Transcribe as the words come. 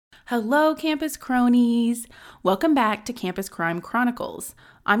Hello, Campus Cronies! Welcome back to Campus Crime Chronicles.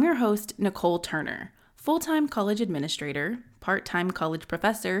 I'm your host, Nicole Turner, full-time college administrator, part-time college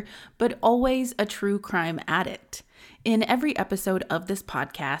professor, but always a true crime addict. In every episode of this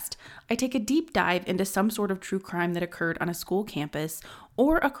podcast, I take a deep dive into some sort of true crime that occurred on a school campus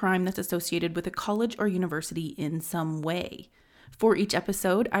or a crime that's associated with a college or university in some way. For each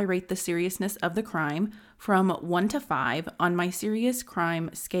episode, I rate the seriousness of the crime from 1 to 5 on my serious crime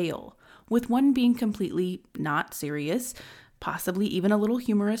scale, with 1 being completely not serious, possibly even a little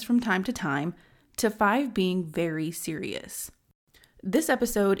humorous from time to 5 being very serious. This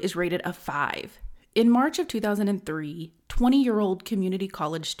episode is rated a 5. In March of 2003, 20-year-old community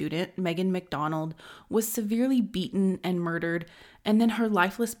college student Megan McDonald was severely beaten and murdered, and then her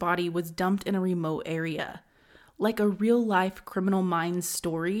lifeless body was dumped in a remote area. Like a real-life Criminal Minds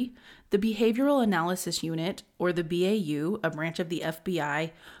story, the Behavioral Analysis Unit, or the BAU, a branch of the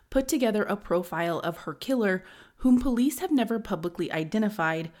FBI, put together a profile of her killer, whom police have never publicly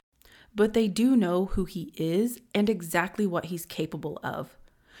identified, but they do know who he is and exactly what he's capable of.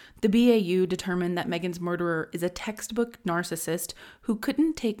 The BAU determined that Megan's murderer is a textbook narcissist who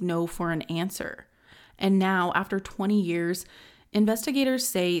couldn't take no for an answer. And now, after 20 years, investigators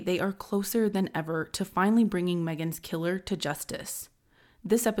say they are closer than ever to finally bringing Megan's killer to justice.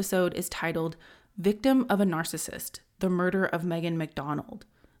 This episode is titled Victim of a Narcissist: The Murder of Megan McDonald.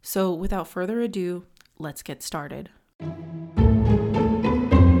 So without further ado, let's get started.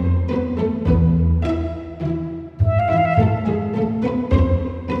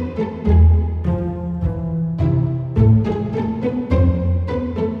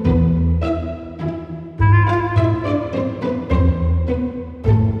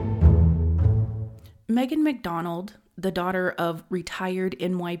 Megan McDonald, the daughter of retired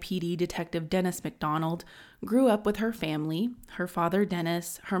NYPD Detective Dennis McDonald, grew up with her family, her father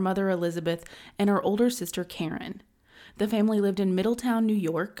Dennis, her mother Elizabeth, and her older sister Karen. The family lived in Middletown, New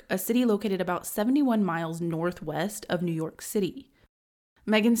York, a city located about 71 miles northwest of New York City.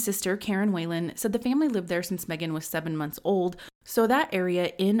 Megan's sister, Karen Whalen, said the family lived there since Megan was 7 months old, so that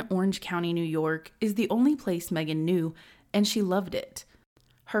area in Orange County, New York, is the only place Megan knew, and she loved it.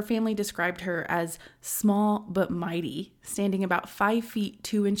 Her family described her as small but mighty, standing about 5 feet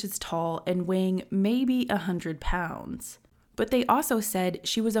 2 inches tall and weighing maybe 100 pounds. But they also said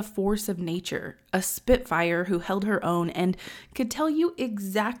she was a force of nature, a spitfire who held her own and could tell you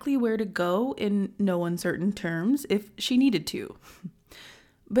exactly where to go in no uncertain terms if she needed to.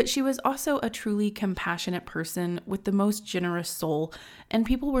 But she was also a truly compassionate person with the most generous soul, and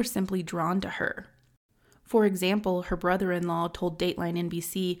people were simply drawn to her. For example, her brother-in-law told Dateline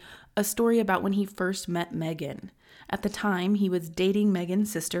NBC a story about when he first met Megan. At the time, he was dating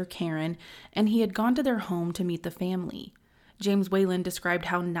Megan's sister, Karen, and he had gone to their home to meet the family. James Whalen described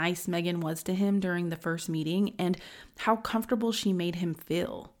how nice Megan was to him during the first meeting and how comfortable she made him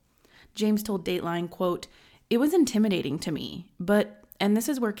feel. James told Dateline, quote, "It was intimidating to me, but," and this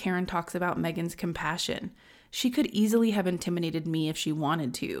is where Karen talks about Megan's compassion, "she could easily have intimidated me if she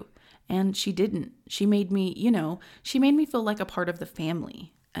wanted to. And she didn't. She made me feel like a part of the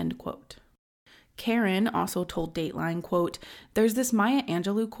family," end quote. Karen also told Dateline, quote, "There's this Maya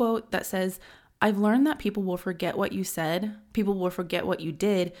Angelou quote that says, 'I've learned that people will forget what you said, people will forget what you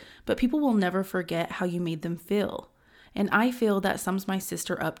did, but people will never forget how you made them feel.' And I feel that sums my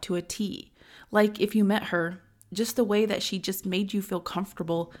sister up to a T. Like if you met her, just the way that she just made you feel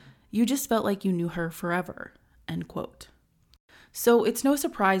comfortable, you just felt like you knew her forever," end quote. So it's no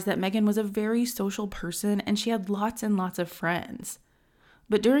surprise that Megan was a very social person and she had lots and lots of friends.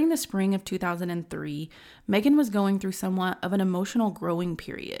 But during the spring of 2003, Megan was going through somewhat of an emotional growing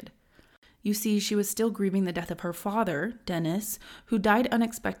period. You see, she was still grieving the death of her father, Dennis, who died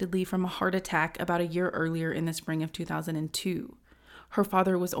unexpectedly from a heart attack about a year earlier in the spring of 2002. Her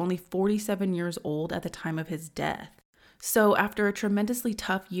father was only 47 years old at the time of his death. So after a tremendously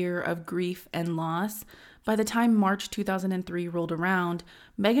tough year of grief and loss, by the time March 2003 rolled around,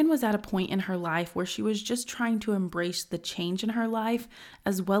 Megan was at a point in her life where she was just trying to embrace the change in her life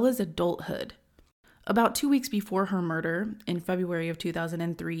as well as adulthood. About 2 weeks before her murder, in February of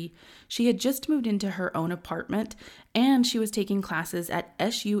 2003, she had just moved into her own apartment and she was taking classes at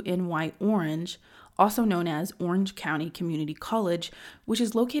SUNY Orange, also known as Orange County Community College, which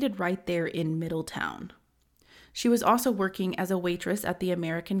is located right there in Middletown. She was also working as a waitress at the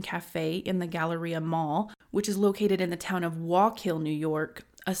American Cafe in the Galleria Mall, which is located in the town of Walk Hill, New York,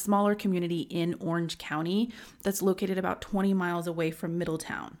 a smaller community in Orange County that's located about 20 miles away from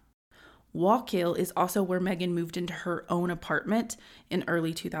Middletown. Walk Hill is also where Megan moved into her own apartment in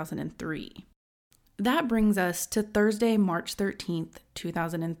early 2003. That brings us to Thursday, March 13th,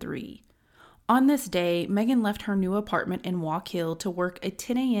 2003. On this day, Megan left her new apartment in Walk Hill to work a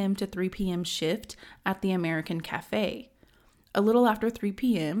 10 a.m. to 3 p.m. shift at the American Cafe. A little after 3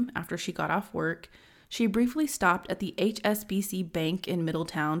 p.m., after she got off work, she briefly stopped at the HSBC Bank in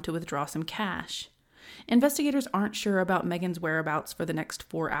Middletown to withdraw some cash. Investigators aren't sure about Megan's whereabouts for the next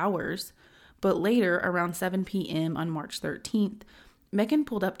 4 hours, but later, around 7 p.m. on March 13th, Megan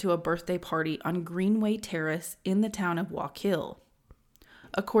pulled up to a birthday party on Greenway Terrace in the town of Walk Hill.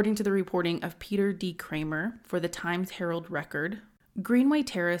 According to the reporting of Peter D. Kramer for the Times-Herald Record, Greenway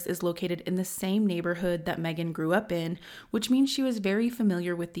Terrace is located in the same neighborhood that Megan grew up in, which means she was very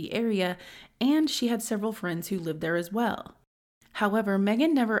familiar with the area, and she had several friends who lived there as well. However,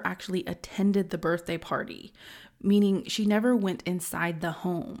 Megan never actually attended the birthday party, meaning she never went inside the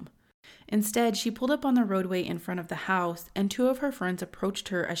home. Instead, she pulled up on the roadway in front of the house, and two of her friends approached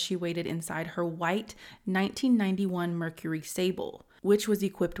her as she waited inside her white 1991 Mercury Sable, which was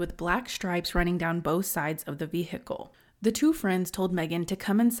equipped with black stripes running down both sides of the vehicle. The two friends told Megan to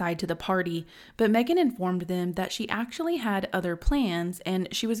come inside to the party, but Megan informed them that she actually had other plans and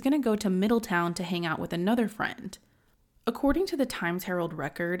she was going to go to Middletown to hang out with another friend. According to the Times-Herald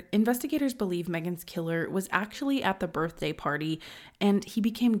Record, investigators believe Megan's killer was actually at the birthday party, and he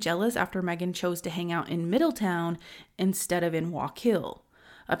became jealous after Megan chose to hang out in Middletown instead of in Walk Hill.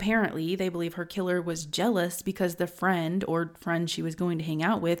 Apparently, they believe her killer was jealous because the friend or friend she was going to hang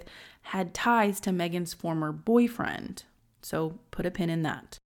out with had ties to Megan's former boyfriend. So put a pin in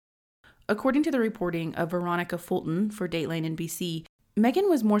that. According to the reporting of Veronica Fulton for Dateline NBC, Megan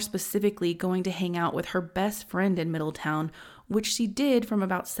was more specifically going to hang out with her best friend in Middletown, which she did from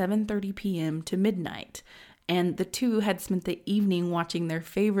about 7:30 p.m. to midnight. And the two had spent the evening watching their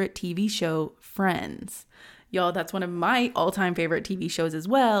favorite TV show, Friends. Y'all, that's one of my all-time favorite TV shows as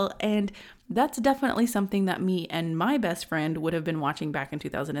well, and that's definitely something that me and my best friend would have been watching back in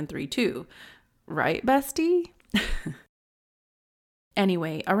 2003 too. Right, bestie?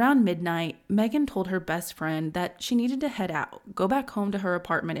 Anyway, around midnight, Megan told her best friend that she needed to head out, go back home to her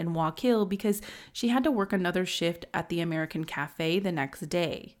apartment in Walk Hill because she had to work another shift at the American Cafe the next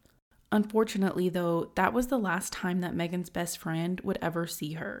day. Unfortunately, though, that was the last time that Megan's best friend would ever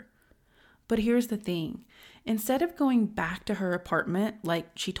see her. But here's the thing. Instead of going back to her apartment like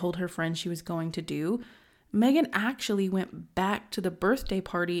she told her friend she was going to do, Megan actually went back to the birthday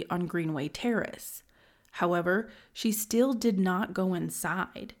party on Greenway Terrace. However, she still did not go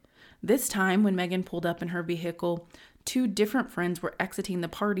inside. This time, when Megan pulled up in her vehicle, two different friends were exiting the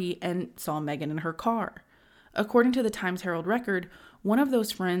party and saw Megan in her car. According to the Times-Herald Record, one of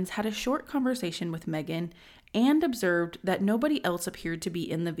those friends had a short conversation with Megan and observed that nobody else appeared to be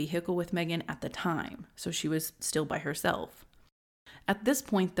in the vehicle with Megan at the time, so she was still by herself. At this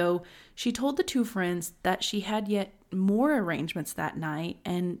point, though, she told the two friends that she had yet more arrangements that night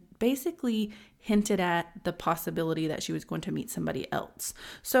and basically hinted at the possibility that she was going to meet somebody else.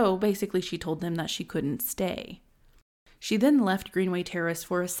 So basically, she told them that she couldn't stay. She then left Greenway Terrace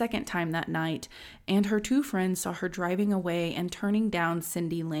for a second time that night, and her two friends saw her driving away and turning down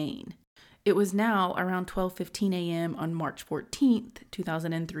Cindy Lane. It was now around 12:15 a.m. on March 14th,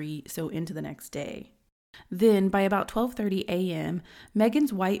 2003, so into the next day. Then, by about 12:30 a.m.,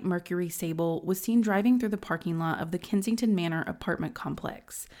 Megan's white Mercury Sable was seen driving through the parking lot of the Kensington Manor apartment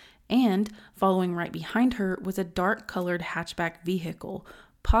complex, and following right behind her was a dark-colored hatchback vehicle,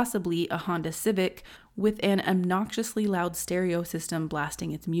 possibly a Honda Civic, with an obnoxiously loud stereo system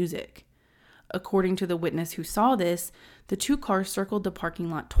blasting its music. According to the witness who saw this, the two cars circled the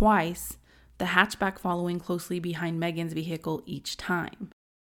parking lot twice, the hatchback following closely behind Megan's vehicle each time.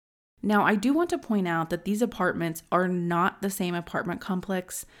 Now, I do want to point out that these apartments are not the same apartment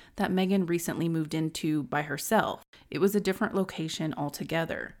complex that Megan recently moved into by herself. It was a different location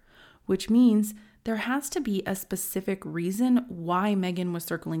altogether, which means there has to be a specific reason why Megan was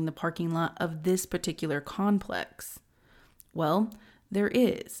circling the parking lot of this particular complex. Well, there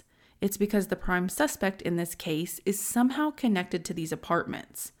is. It's because the prime suspect in this case is somehow connected to these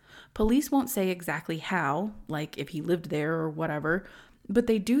apartments. Police won't say exactly how, like if he lived there or whatever, but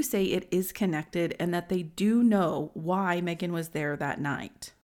they do say it is connected and that they do know why Megan was there that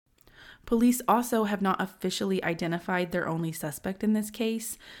night. Police also have not officially identified their only suspect in this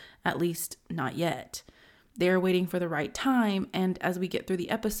case, at least not yet. They are waiting for the right time, and as we get through the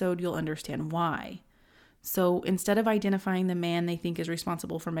episode, you'll understand why. So instead of identifying the man they think is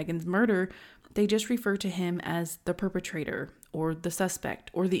responsible for Megan's murder, they just refer to him as the perpetrator, or the suspect,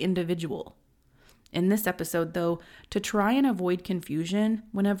 or the individual. In this episode, though, to try and avoid confusion,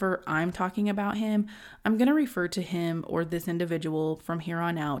 whenever I'm talking about him, I'm going to refer to him or this individual from here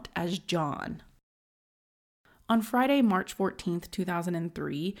on out as John. On Friday, March 14th,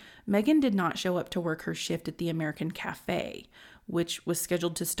 2003, Megan did not show up to work her shift at the American Cafe, which was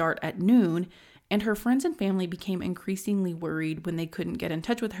scheduled to start at noon, and her friends and family became increasingly worried when they couldn't get in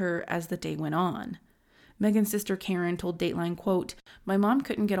touch with her as the day went on. Megan's sister Karen told Dateline, quote, "My mom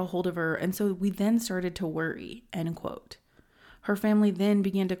couldn't get a hold of her, and so we then started to worry," end quote. Her family then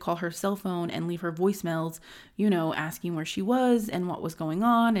began to call her cell phone and leave her voicemails, asking where she was and what was going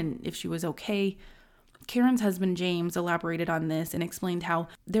on and if she was okay. Karen's husband, James, elaborated on this and explained how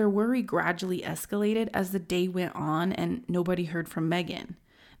their worry gradually escalated as the day went on and nobody heard from Megan.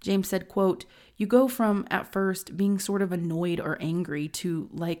 James said, quote, "You go from, at first, being sort of annoyed or angry to,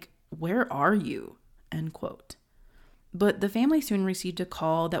 where are you?" End quote. But the family soon received a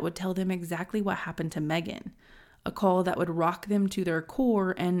call that would tell them exactly what happened to Megan, a call that would rock them to their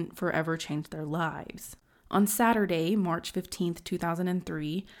core and forever change their lives. On Saturday, March 15th,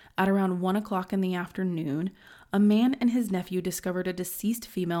 2003, at around 1 o'clock in the afternoon, a man and his nephew discovered a deceased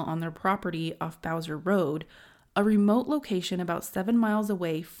female on their property off Bowser Road, a remote location about 7 miles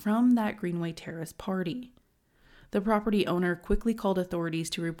away from that Greenway Terrace party. The property owner quickly called authorities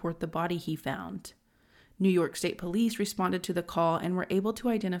to report the body he found. New York State Police responded to the call and were able to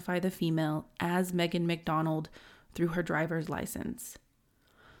identify the female as Megan McDonald through her driver's license.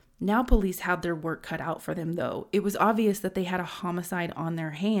 Now police had their work cut out for them, though. It was obvious that they had a homicide on their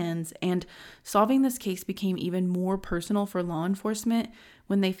hands, and solving this case became even more personal for law enforcement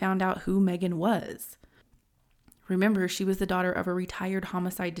when they found out who Megan was. Remember, she was the daughter of a retired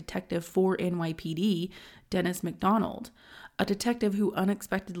homicide detective for NYPD, Dennis McDonald, a detective who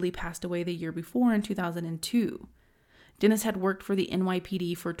unexpectedly passed away the year before in 2002. Dennis had worked for the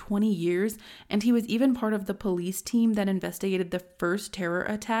NYPD for 20 years, and he was even part of the police team that investigated the first terror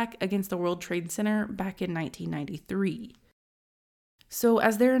attack against the World Trade Center back in 1993. So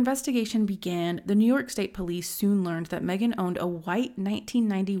as their investigation began, the New York State Police soon learned that Megan owned a white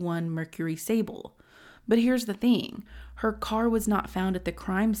 1991 Mercury Sable. But here's the thing, her car was not found at the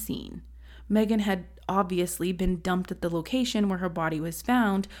crime scene. Megan had obviously been dumped at the location where her body was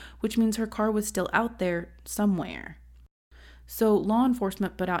found, which means her car was still out there somewhere. So law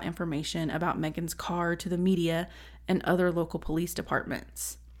enforcement put out information about Megan's car to the media and other local police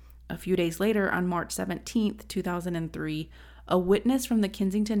departments. A few days later, on March 17th, 2003, a witness from the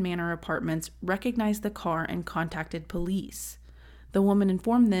Kensington Manor apartments recognized the car and contacted police. The woman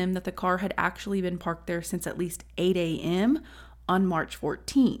informed them that the car had actually been parked there since at least 8 a.m. on March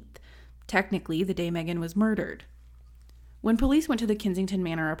 14th, technically the day Megan was murdered. When police went to the Kensington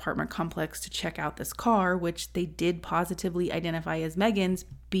Manor apartment complex to check out this car, which they did positively identify as Megan's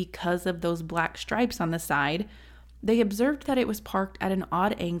because of those black stripes on the side, they observed that it was parked at an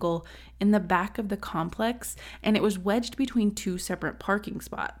odd angle in the back of the complex, and it was wedged between two separate parking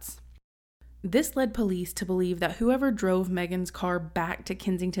spots. This led police to believe that whoever drove Megan's car back to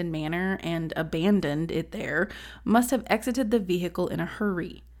Kensington Manor and abandoned it there must have exited the vehicle in a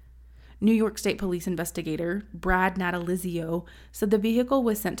hurry. New York State Police investigator Brad Natalizio said the vehicle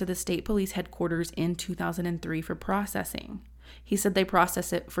was sent to the state police headquarters in 2003 for processing. He said they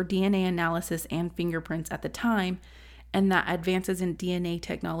processed it for DNA analysis and fingerprints at the time, and that advances in DNA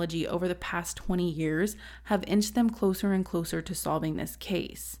technology over the past 20 years have inched them closer and closer to solving this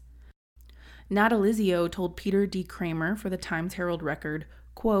case. Natalizio told Peter D. Kramer for the Times-Herald Record,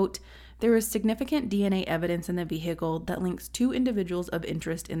 quote, "There is significant DNA evidence in the vehicle that links two individuals of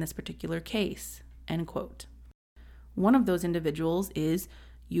interest in this particular case," end quote. One of those individuals is,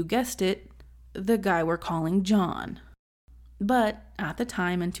 you guessed it, the guy we're calling John. But at the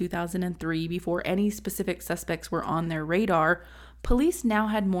time in 2003, before any specific suspects were on their radar, police now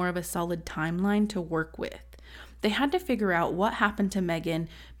had more of a solid timeline to work with. They had to figure out what happened to Megan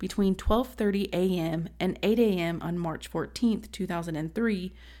between 12:30 a.m. and 8 a.m. on March 14th,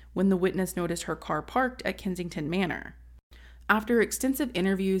 2003, when the witness noticed her car parked at Kensington Manor. After extensive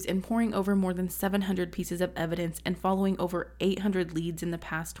interviews and poring over more than 700 pieces of evidence and following over 800 leads in the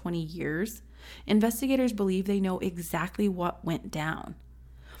past 20 years, investigators believe they know exactly what went down.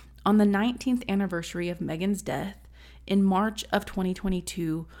 On the 19th anniversary of Megan's death, in March of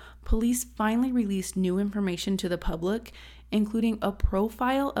 2022, police finally released new information to the public, including a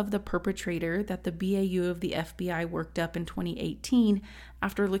profile of the perpetrator that the BAU of the FBI worked up in 2018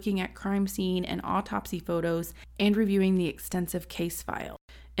 after looking at crime scene and autopsy photos and reviewing the extensive case file.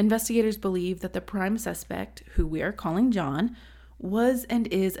 Investigators believe that the prime suspect, who we are calling John, was and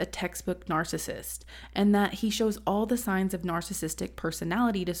is a textbook narcissist, and that he shows all the signs of narcissistic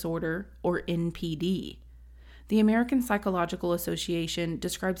personality disorder, or NPD. The American Psychological Association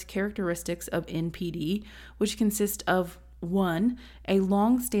describes characteristics of NPD, which consist of 1. A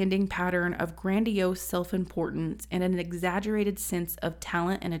long-standing pattern of grandiose self-importance and an exaggerated sense of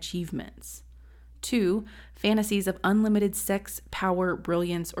talent and achievements. 2. Fantasies of unlimited sex, power,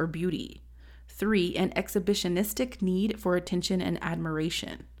 brilliance, or beauty. 3. An exhibitionistic need for attention and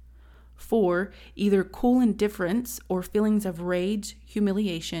admiration. 4. Either cool indifference or feelings of rage,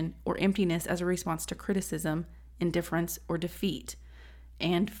 humiliation, or emptiness as a response to criticism, indifference, or defeat.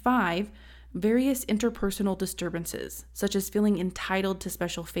 And 5. Various interpersonal disturbances, such as feeling entitled to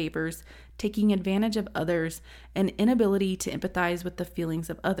special favors, taking advantage of others, and inability to empathize with the feelings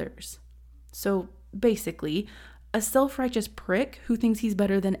of others. So basically, a self-righteous prick who thinks he's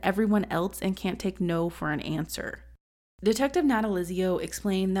better than everyone else and can't take no for an answer. Detective Natalizio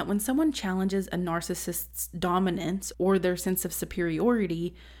explained that when someone challenges a narcissist's dominance or their sense of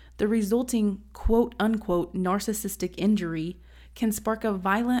superiority, the resulting quote-unquote narcissistic injury can spark a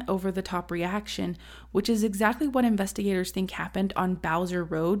violent over-the-top reaction, which is exactly what investigators think happened on Bowser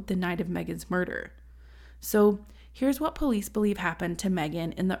Road the night of Megan's murder. So here's what police believe happened to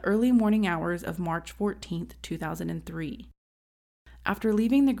Megan in the early morning hours of March 14th, 2003. After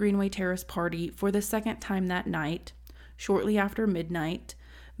leaving the Greenway Terrace party for the second time that night, shortly after midnight,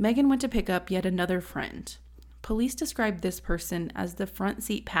 Megan went to pick up yet another friend. Police described this person as the front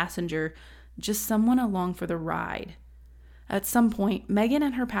seat passenger, just someone along for the ride. At some point, Megan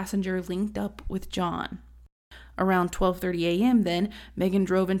and her passenger linked up with John. Around 12:30 a.m. then, Megan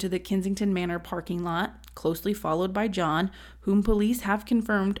drove into the Kensington Manor parking lot, closely followed by John, whom police have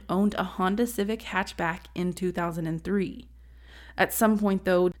confirmed owned a Honda Civic hatchback in 2003. At some point,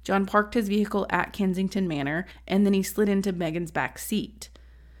 though, John parked his vehicle at Kensington Manor, and then he slid into Megan's back seat.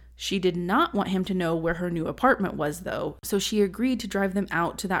 She did not want him to know where her new apartment was, though, so she agreed to drive them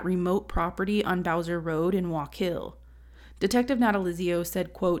out to that remote property on Bowser Road in Walk Hill. Detective Natalizio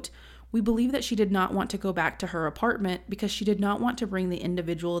said, quote, "We believe that she did not want to go back to her apartment because she did not want to bring the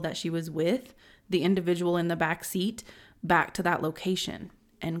individual that she was with, the individual in the back seat, back to that location,"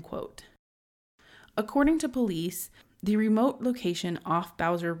 end quote. According to police, the remote location off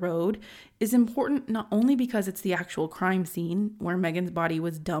Bowser Road is important not only because it's the actual crime scene where Megan's body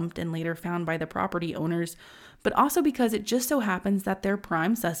was dumped and later found by the property owners, but also because it just so happens that their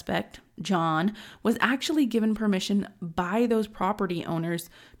prime suspect, John, was actually given permission by those property owners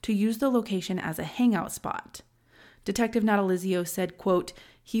to use the location as a hangout spot. Detective Natalizio said, quote,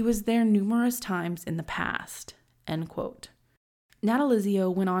 "He was there numerous times in the past," end quote.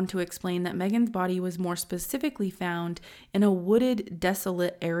 Natalizio went on to explain that Megan's body was more specifically found in a wooded,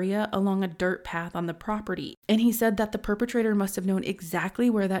 desolate area along a dirt path on the property, and he said that the perpetrator must have known exactly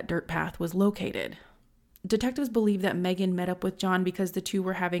where that dirt path was located. Detectives believe that Megan met up with John because the two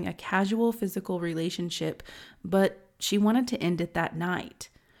were having a casual physical relationship, but she wanted to end it that night.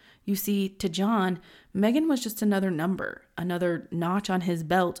 You see, to John, Megan was just another number, another notch on his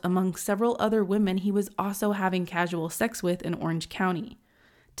belt among several other women he was also having casual sex with in Orange County.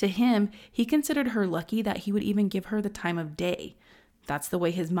 To him, he considered her lucky that he would even give her the time of day. That's the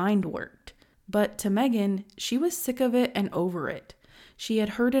way his mind worked. But to Megan, she was sick of it and over it. She had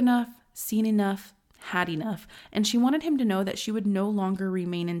heard enough, seen enough, had enough, and she wanted him to know that she would no longer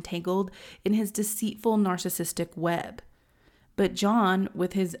remain entangled in his deceitful narcissistic web. But John,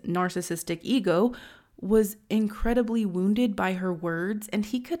 with his narcissistic ego, was incredibly wounded by her words, and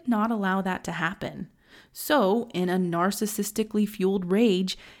he could not allow that to happen. So, in a narcissistically fueled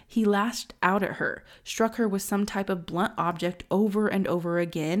rage, he lashed out at her, struck her with some type of blunt object over and over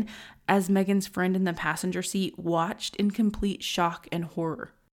again, as Megan's friend in the passenger seat watched in complete shock and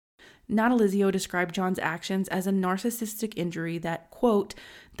horror. Natalizio described John's actions as a narcissistic injury that, quote,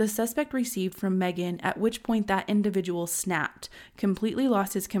 "the suspect received from Megan, at which point that individual snapped, completely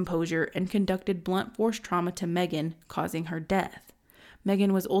lost his composure, and conducted blunt force trauma to Megan, causing her death.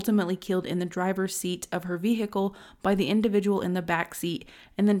 Megan was ultimately killed in the driver's seat of her vehicle by the individual in the back seat,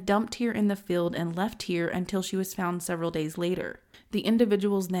 and then dumped here in the field and left here until she was found several days later. The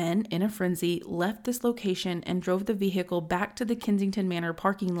individuals then, in a frenzy, left this location and drove the vehicle back to the Kensington Manor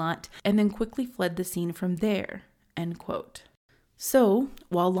parking lot and then quickly fled the scene from there," end quote. So,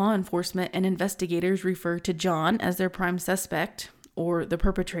 while law enforcement and investigators refer to John as their prime suspect, or the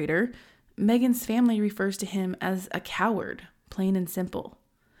perpetrator, Megan's family refers to him as a coward, plain and simple.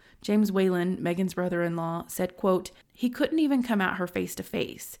 James Whalen, Megan's brother-in-law, said, quote, "He couldn't even come at her face to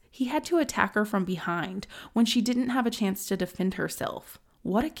face. He had to attack her from behind when she didn't have a chance to defend herself.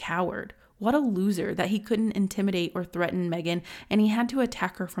 What a coward. What a loser that he couldn't intimidate or threaten Megan, and he had to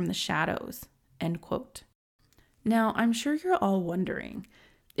attack her from the shadows," end quote. Now, I'm sure you're all wondering,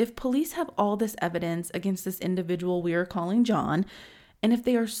 if police have all this evidence against this individual we are calling John, and if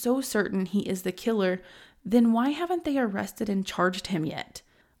they are so certain he is the killer, then why haven't they arrested and charged him yet?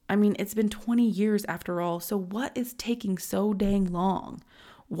 I mean, it's been 20 years after all, so what is taking so dang long?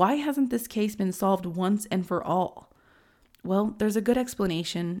 Why hasn't this case been solved once and for all? Well, there's a good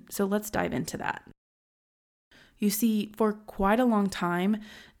explanation, so let's dive into that. You see, for quite a long time,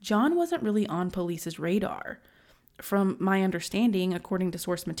 John wasn't really on police's radar. From my understanding, according to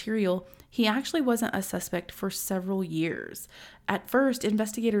source material, he actually wasn't a suspect for several years. At first,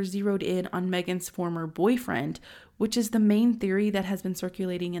 investigators zeroed in on Megan's former boyfriend, which is the main theory that has been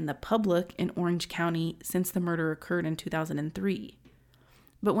circulating in the public in Orange County since the murder occurred in 2003.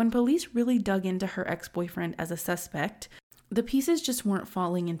 But when police really dug into her ex-boyfriend as a suspect, the pieces just weren't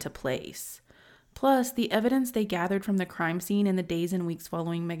falling into place. Plus, the evidence they gathered from the crime scene in the days and weeks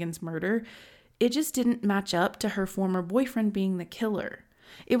following Megan's murder, it just didn't match up to her former boyfriend being the killer.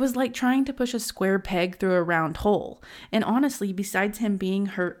 It was like trying to push a square peg through a round hole. And honestly, besides him being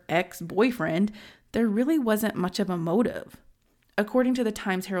her ex-boyfriend, there really wasn't much of a motive. According to the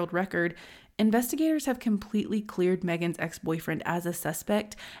Times-Herald record, investigators have completely cleared Megan's ex-boyfriend as a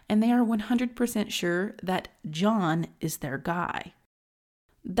suspect, and they are 100% sure that John is their guy.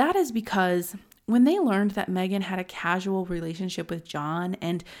 That is because when they learned that Megan had a casual relationship with John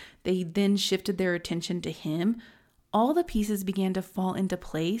and they then shifted their attention to him, all the pieces began to fall into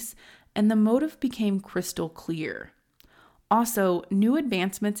place and the motive became crystal clear. Also, new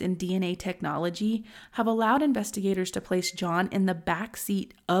advancements in DNA technology have allowed investigators to place John in the back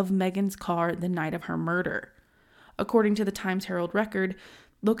seat of Megan's car the night of her murder. According to the Times-Herald record,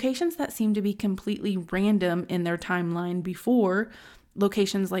 locations that seemed to be completely random in their timeline before,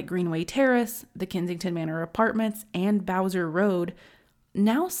 locations like Greenway Terrace, the Kensington Manor Apartments, and Bowser Road,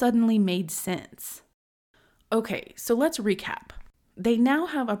 now suddenly made sense. Okay, so let's recap. They now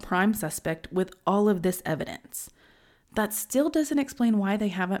have a prime suspect with all of this evidence. That still doesn't explain why they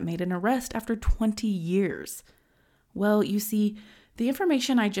haven't made an arrest after 20 years. Well, you see, the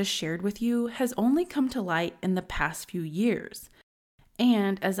information I just shared with you has only come to light in the past few years.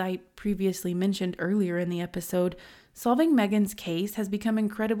 And as I previously mentioned earlier in the episode, solving Megan's case has become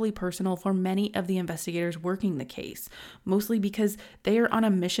incredibly personal for many of the investigators working the case, mostly because they are on a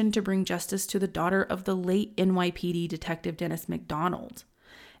mission to bring justice to the daughter of the late NYPD detective Dennis McDonald.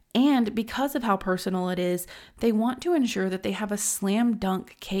 And because of how personal it is, they want to ensure that they have a slam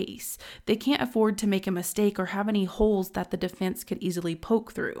dunk case. They can't afford to make a mistake or have any holes that the defense could easily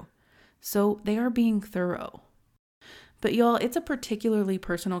poke through. So they are being thorough. But y'all, it's a particularly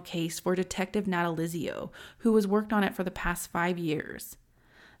personal case for Detective Natalizio, who has worked on it for the past 5 years.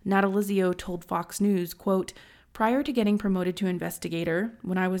 Natalizio told Fox News, quote, "Prior to getting promoted to investigator,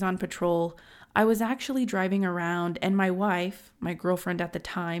 when I was on patrol, I was actually driving around and my wife, my girlfriend at the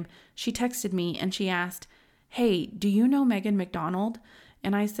time, she texted me and she asked, 'Hey, do you know Megan McDonald?'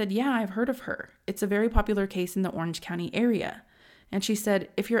 And I said, 'Yeah, I've heard of her. It's a very popular case in the Orange County area.' And she said,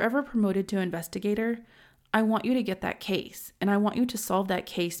 'If you're ever promoted to investigator, I want you to get that case, and I want you to solve that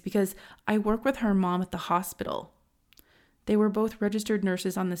case because I work with her mom at the hospital.' They were both registered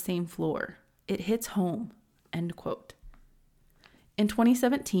nurses on the same floor. It hits home." End quote. In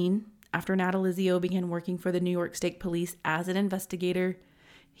 2017, after Natalizio began working for the New York State Police as an investigator,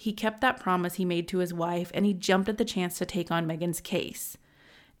 he kept that promise he made to his wife and he jumped at the chance to take on Megan's case.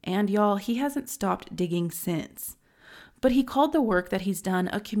 And y'all, he hasn't stopped digging since. But he called the work that he's done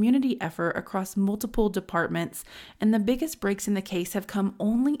a community effort across multiple departments, and the biggest breaks in the case have come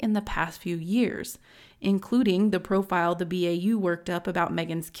only in the past few years, including the profile the BAU worked up about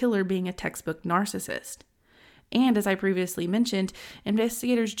Megan's killer being a textbook narcissist. And as I previously mentioned,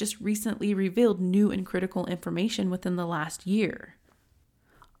 investigators just recently revealed new and critical information within the last year.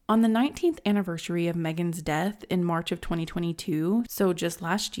 On the 19th anniversary of Megan's death in March of 2022, so just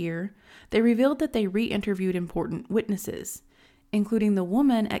last year, they revealed that they re-interviewed important witnesses, including the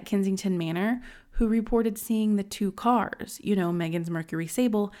woman at Kensington Manor who reported seeing the two cars, Megan's Mercury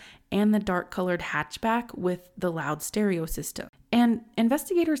Sable and the dark-colored hatchback with the loud stereo system. And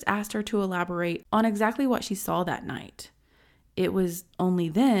investigators asked her to elaborate on exactly what she saw that night. It was only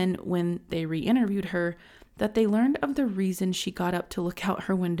then, when they re-interviewed her, that they learned of the reason she got up to look out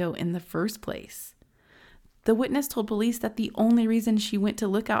her window in the first place. The witness told police that the only reason she went to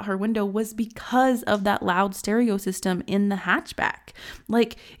look out her window was because of that loud stereo system in the hatchback.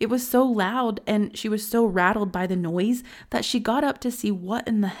 Like, it was so loud and she was so rattled by the noise that she got up to see what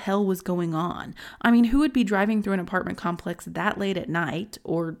in the hell was going on. I mean, who would be driving through an apartment complex that late at night,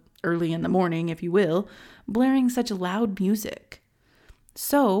 or early in the morning, if you will, blaring such loud music?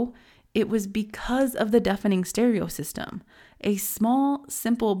 So, it was because of the deafening stereo system, a small,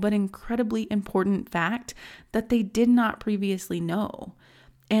 simple, but incredibly important fact that they did not previously know.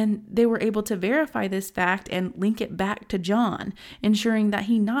 And they were able to verify this fact and link it back to John, ensuring that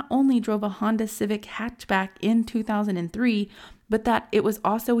he not only drove a Honda Civic hatchback in 2003, but that it was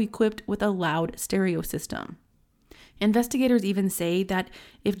also equipped with a loud stereo system. Investigators even say that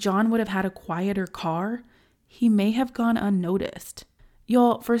if John would have had a quieter car, he may have gone unnoticed.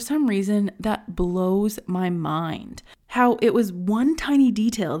 Y'all, for some reason, that blows my mind. How it was one tiny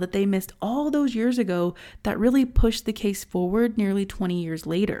detail that they missed all those years ago that really pushed the case forward nearly 20 years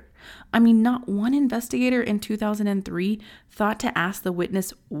later. I mean, not one investigator in 2003 thought to ask the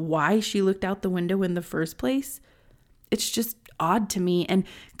witness why she looked out the window in the first place. It's just odd to me and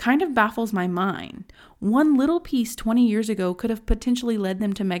kind of baffles my mind. One little piece 20 years ago could have potentially led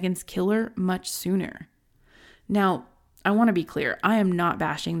them to Megan's killer much sooner. Now, I want to be clear. I am not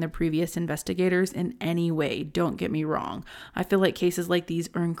bashing the previous investigators in any way. Don't get me wrong. I feel like cases like these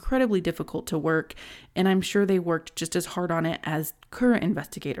are incredibly difficult to work, and I'm sure they worked just as hard on it as current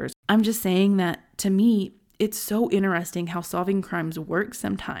investigators. I'm just saying that, to me, it's so interesting how solving crimes works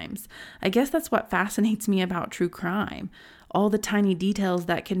sometimes. I guess that's what fascinates me about true crime. All the tiny details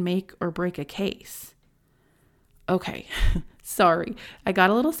that can make or break a case. Okay, sorry. I got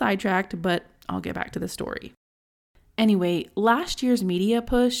a little sidetracked, but I'll get back to the story. Anyway, last year's media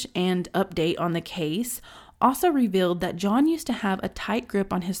push and update on the case also revealed that John used to have a tight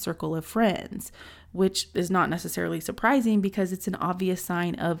grip on his circle of friends, which is not necessarily surprising because it's an obvious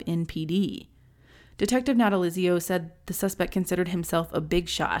sign of NPD. Detective Natalizio said the suspect considered himself a big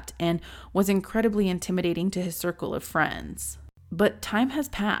shot and was incredibly intimidating to his circle of friends. But time has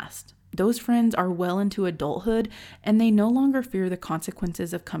passed. Those friends are well into adulthood and they no longer fear the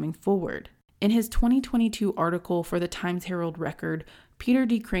consequences of coming forward. In his 2022 article for the Times-Herald Record, Peter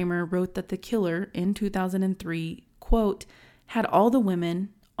D. Kramer wrote that the killer in 2003, quote, had all the women,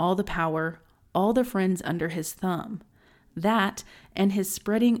 all the power, all the friends under his thumb. That, and his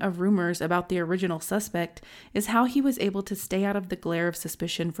spreading of rumors about the original suspect, is how he was able to stay out of the glare of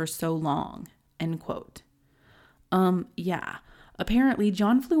suspicion for so long, end quote. Yeah. Apparently,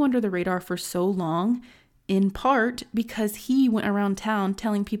 John flew under the radar for so long, in part because he went around town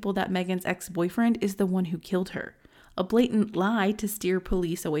telling people that Megan's ex-boyfriend is the one who killed her, a blatant lie to steer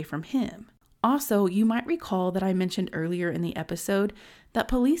police away from him. Also, you might recall that I mentioned earlier in the episode that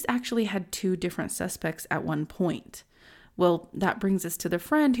police actually had 2 different suspects at one point. Well, that brings us to the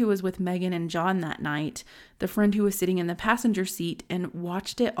friend who was with Megan and John that night, the friend who was sitting in the passenger seat and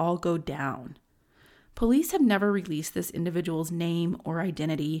watched it all go down. Police have never released this individual's name or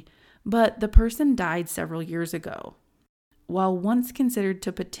identity, but the person died several years ago. While once considered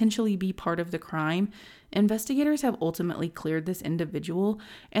to potentially be part of the crime, investigators have ultimately cleared this individual,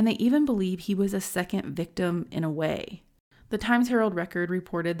 and they even believe he was a second victim in a way. The Times-Herald Record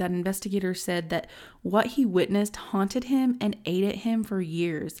reported that investigators said that what he witnessed haunted him and ate at him for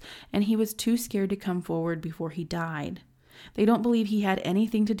years, and he was too scared to come forward before he died. They don't believe he had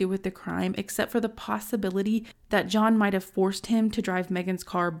anything to do with the crime except for the possibility that John might have forced him to drive Megan's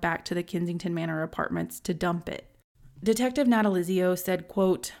car back to the Kensington Manor apartments to dump it. Detective Natalizio said,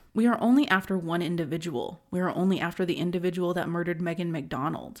 quote, "We are only after one individual. We are only after the individual that murdered Megan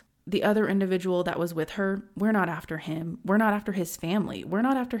McDonald. The other individual that was with her, we're not after him. We're not after his family. We're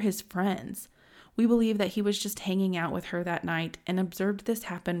not after his friends. We believe that he was just hanging out with her that night and observed this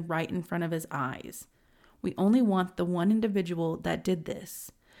happen right in front of his eyes. We only want the one individual that did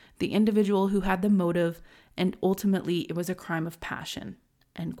this, the individual who had the motive, and ultimately it was a crime of passion,"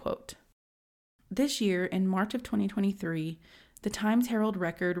 end quote. This year, in March of 2023, the Times-Herald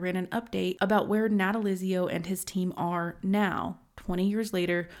Record ran an update about where Natalizio and his team are now, 20 years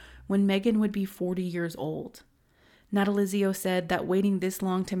later, when Megan would be 40 years old. Natalizio said that waiting this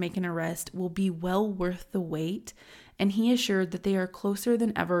long to make an arrest will be well worth the wait, and he assured that they are closer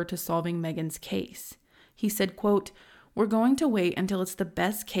than ever to solving Megan's case. He said, quote, "We're going to wait until it's the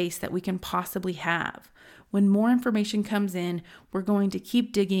best case that we can possibly have. When more information comes in, we're going to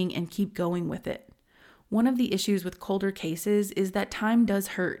keep digging and keep going with it. One of the issues with colder cases is that time does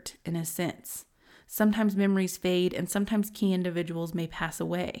hurt, in a sense. Sometimes memories fade and sometimes key individuals may pass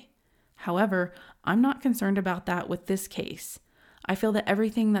away. However, I'm not concerned about that with this case. I feel that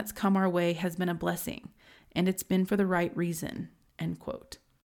everything that's come our way has been a blessing, and it's been for the right reason," end quote.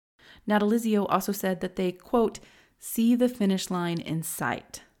 Natalizio also said that they, quote, "see the finish line in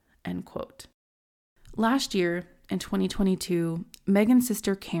sight," end quote. Last year, in 2022, Megan's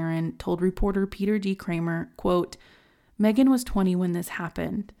sister Karen told reporter Peter D. Kramer, quote, "Megan was 20 when this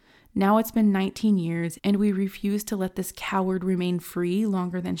happened. Now it's been 19 years, and we refuse to let this coward remain free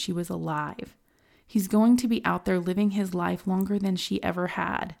longer than she was alive. He's going to be out there living his life longer than she ever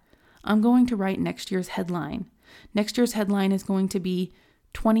had. I'm going to write next year's headline. Next year's headline is going to be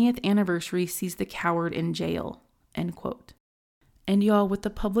 20th anniversary sees the coward in jail, end quote. And y'all, with the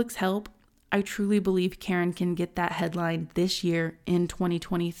public's help, I truly believe Karen can get that headline this year in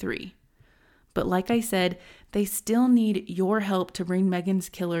 2023. But like I said, they still need your help to bring Megan's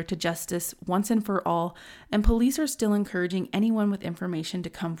killer to justice once and for all, and police are still encouraging anyone with information to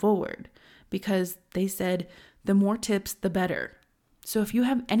come forward because they said the more tips, the better. So if you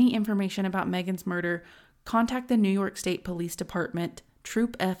have any information about Megan's murder, contact the New York State Police Department,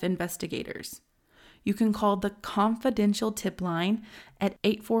 Troop F investigators. You can call the confidential tip line at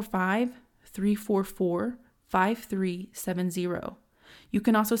 845-344-5370. You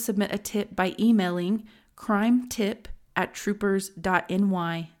can also submit a tip by emailing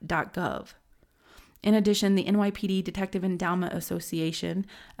crimetip@troopers.ny.gov. In addition, the NYPD Detective Endowment Association,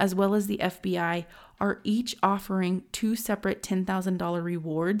 as well as the FBI, are each offering 2 separate $10,000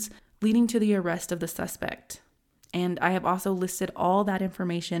 rewards, leading to the arrest of the suspect. And I have also listed all that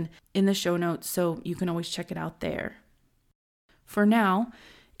information in the show notes, so you can always check it out there. For now,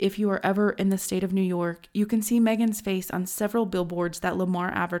 if you are ever in the state of New York, you can see Megan's face on several billboards that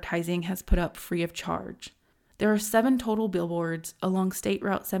Lamar Advertising has put up free of charge. There are 7 total billboards along State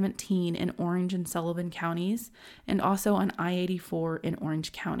Route 17 in Orange and Sullivan counties, and also on I-84 in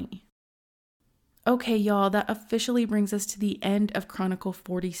Orange County. Okay, y'all, that officially brings us to the end of Chronicle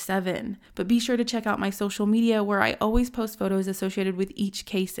 47. But be sure to check out my social media where I always post photos associated with each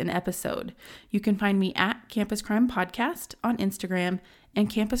case and episode. You can find me at Campus Crime Podcast on Instagram and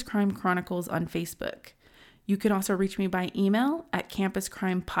Campus Crime Chronicles on Facebook. You can also reach me by email at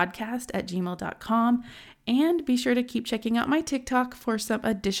campuscrimepodcast@gmail.com, and be sure to keep checking out my TikTok for some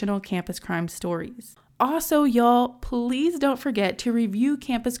additional campus crime stories. Also, y'all, please don't forget to review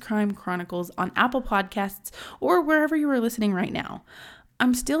Campus Crime Chronicles on Apple Podcasts or wherever you are listening right now.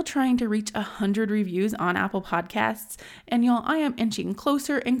 I'm still trying to reach 100 reviews on Apple Podcasts, and y'all, I am inching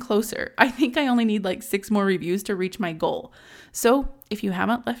closer and closer. I think I only need like 6 more reviews to reach my goal. So if you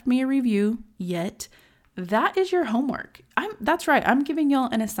haven't left me a review yet, that is your homework. That's right, I'm giving y'all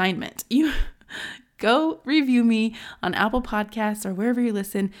an assignment. You go review me on Apple Podcasts or wherever you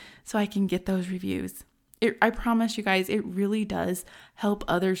listen so I can get those reviews. I promise you guys, it really does help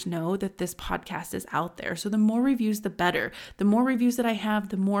others know that this podcast is out there. So the more reviews, the better. The more reviews that I have,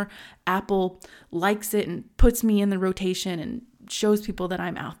 the more Apple likes it and puts me in the rotation and shows people that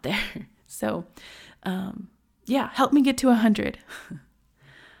I'm out there. So, help me get to 100.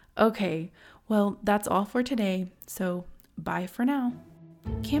 Okay, well, that's all for today. So bye for now.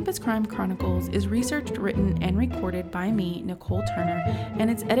 Campus Crime Chronicles is researched, written, and recorded by me, Nicole Turner,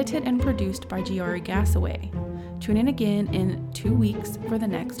 and it's edited and produced by Giari Gassaway. Tune in again in 2 weeks for the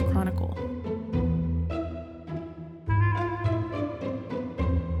next Chronicle.